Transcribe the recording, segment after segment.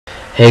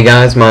Hey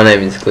guys, my name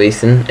is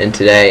Gleason, and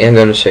today I'm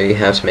going to show you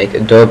how to make a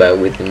doorbell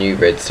with the new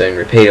Redstone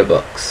Repeater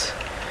box.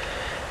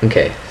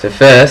 Okay, so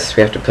first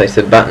we have to place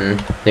a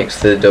button next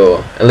to the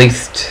door, at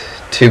least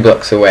 2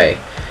 blocks away.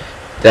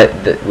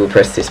 That will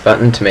press this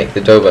button to make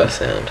the doorbell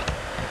sound.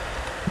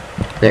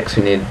 Next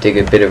we need to dig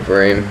a bit of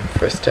room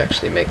for us to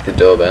actually make the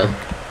doorbell.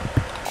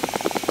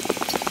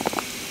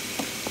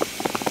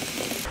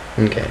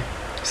 Okay,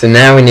 so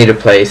now we need to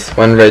place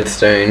 1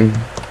 redstone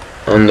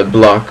on the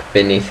block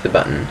beneath the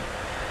button.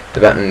 The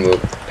button will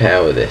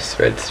power this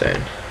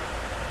redstone.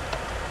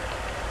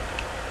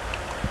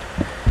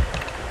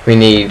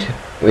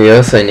 We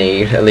also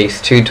need at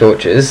least 2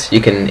 torches.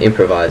 You can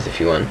improvise if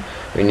you want.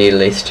 We need at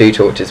least 2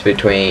 torches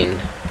between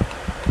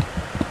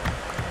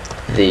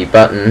the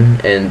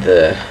button and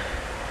the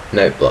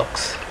note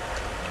blocks.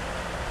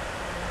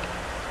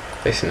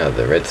 Place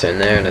another redstone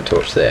there and a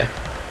torch there.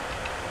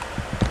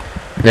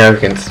 Now we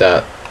can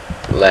start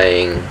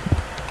laying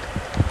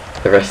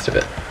the rest of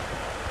it.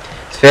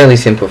 It's fairly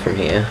simple from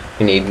here.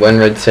 You need 1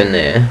 redstone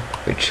there,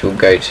 which will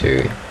go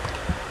to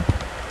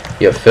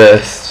your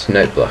first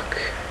note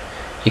block.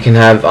 You can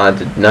have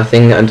either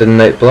nothing under the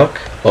note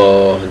block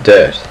or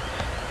dirt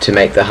to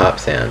make the harp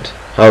sound.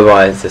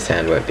 Otherwise the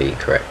sound won't be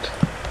correct.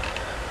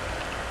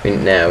 We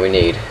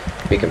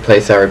can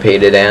place our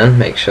repeater down,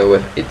 make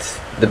sure it's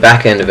the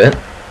back end of it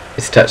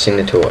is touching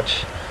the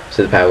torch,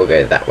 so the power will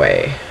go that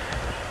way.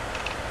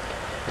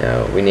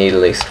 Now we need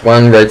at least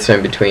 1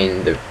 redstone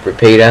between the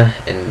repeater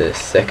and the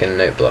second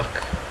note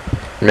block.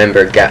 Remember,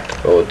 a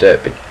gap or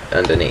dirt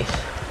underneath.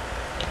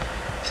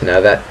 So now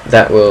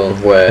that will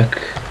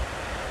work.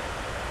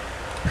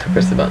 If I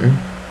press the button,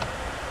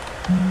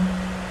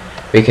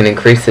 we can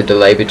increase the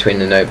delay between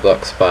the note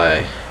blocks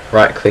by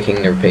right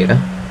clicking the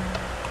repeater.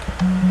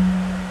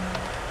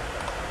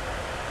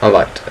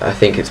 I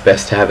think it's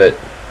best to have it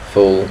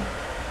the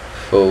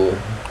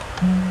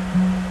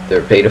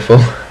repeater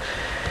full.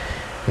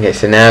 Okay,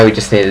 so now we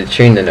just need to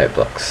tune the note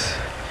blocks.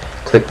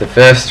 Click the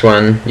first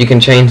one. You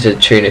can change the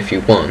tune if you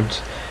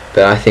want,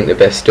 but I think the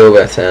best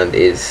doorbell sound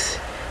is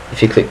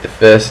if you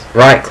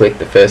right click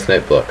the first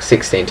note block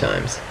 16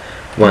 times.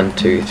 1,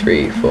 2,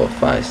 3, 4,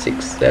 5,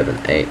 6,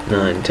 7, 8,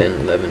 9, 10,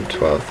 11,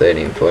 12,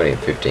 13, 14,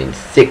 15,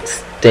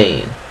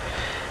 16.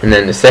 And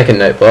then the second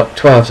note block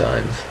 12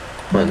 times.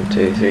 1,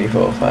 2, 3,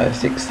 4, 5,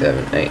 6,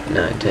 7, 8,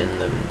 9, 10,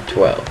 11,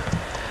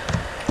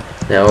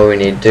 12. Now all we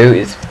need to do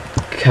is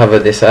cover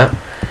this up.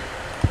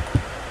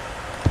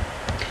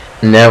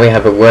 Now we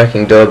have a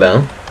working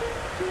doorbell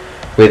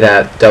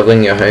without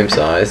doubling your home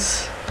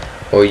size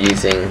or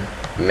using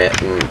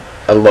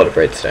a lot of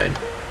redstone.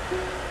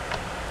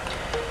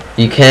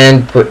 You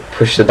can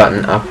push the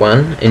button up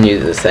 1 and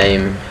use the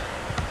same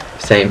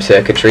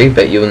circuitry,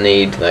 but you'll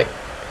need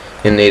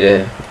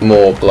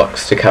more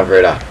blocks to cover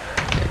it up,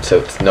 so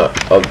it's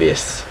not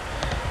obvious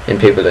and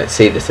people don't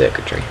see the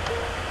circuitry.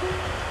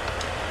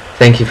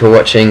 Thank you for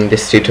watching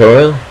this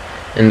tutorial,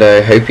 and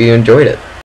I hope you enjoyed it.